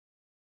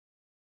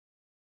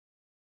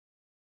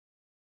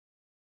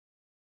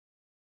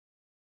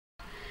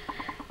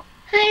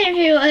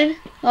everyone,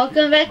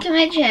 welcome back to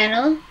my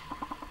channel,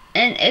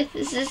 and if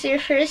this is your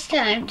first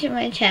time to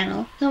my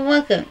channel, then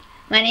welcome.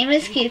 My name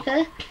is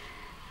Keitha,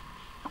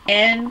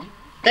 and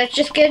let's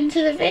just get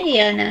into the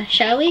video now,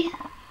 shall we?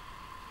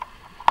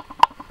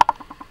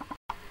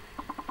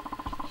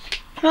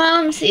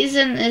 Prom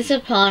season is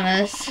upon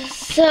us,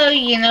 so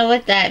you know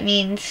what that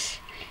means.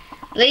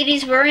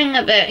 Ladies worrying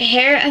about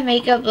hair and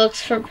makeup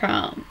looks for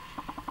prom.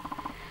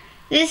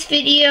 This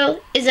video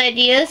is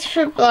ideas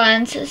for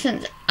blondes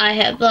since I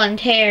have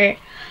blonde hair,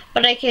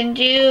 but I can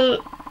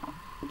do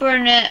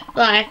brunette,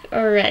 black,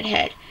 or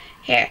redhead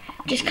hair.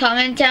 Just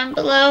comment down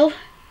below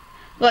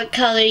what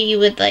color you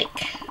would like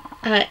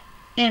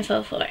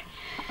info for.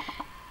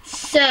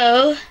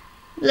 So,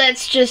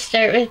 let's just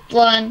start with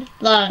blonde,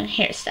 long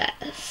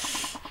hairstyles.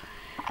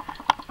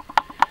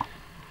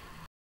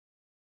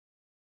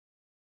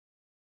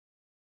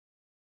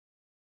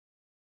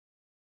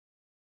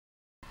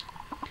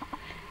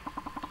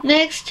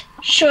 Next,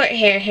 short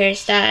hair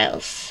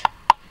hairstyles.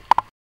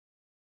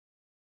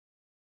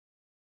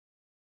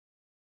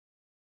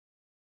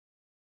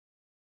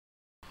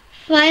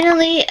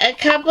 Finally, a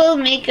couple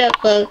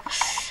makeup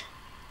looks.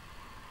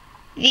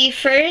 The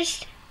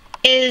first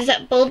is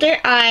bolder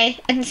eye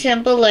and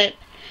simple lip,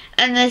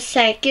 and the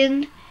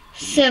second,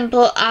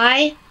 simple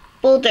eye,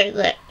 bolder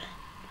lip.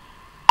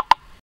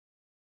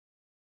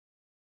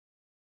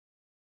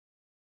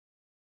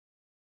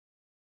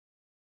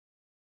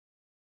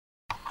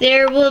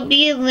 There will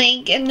be a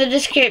link in the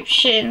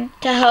description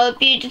to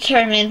help you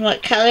determine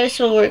what colors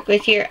will work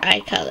with your eye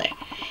color.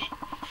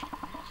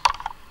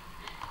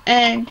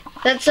 And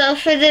that's all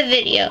for the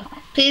video.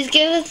 Please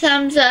give a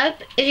thumbs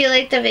up if you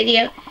liked the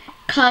video,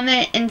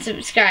 comment, and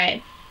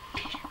subscribe.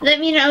 Let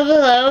me know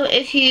below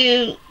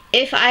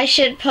if I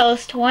should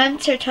post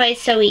once or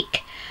twice a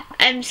week.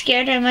 I'm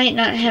scared I might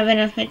not have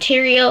enough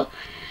material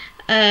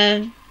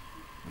to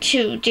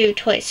do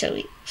twice a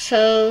week.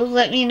 So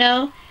let me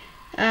know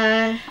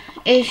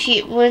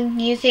when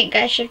you think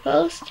I should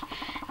post,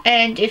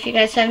 and if you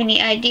guys have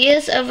any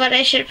ideas of what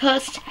I should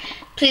post,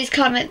 please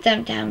comment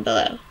them down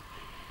below,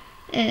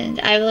 and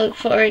I look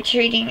forward to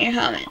reading your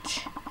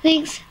comments.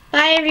 Thanks.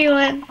 Bye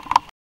everyone.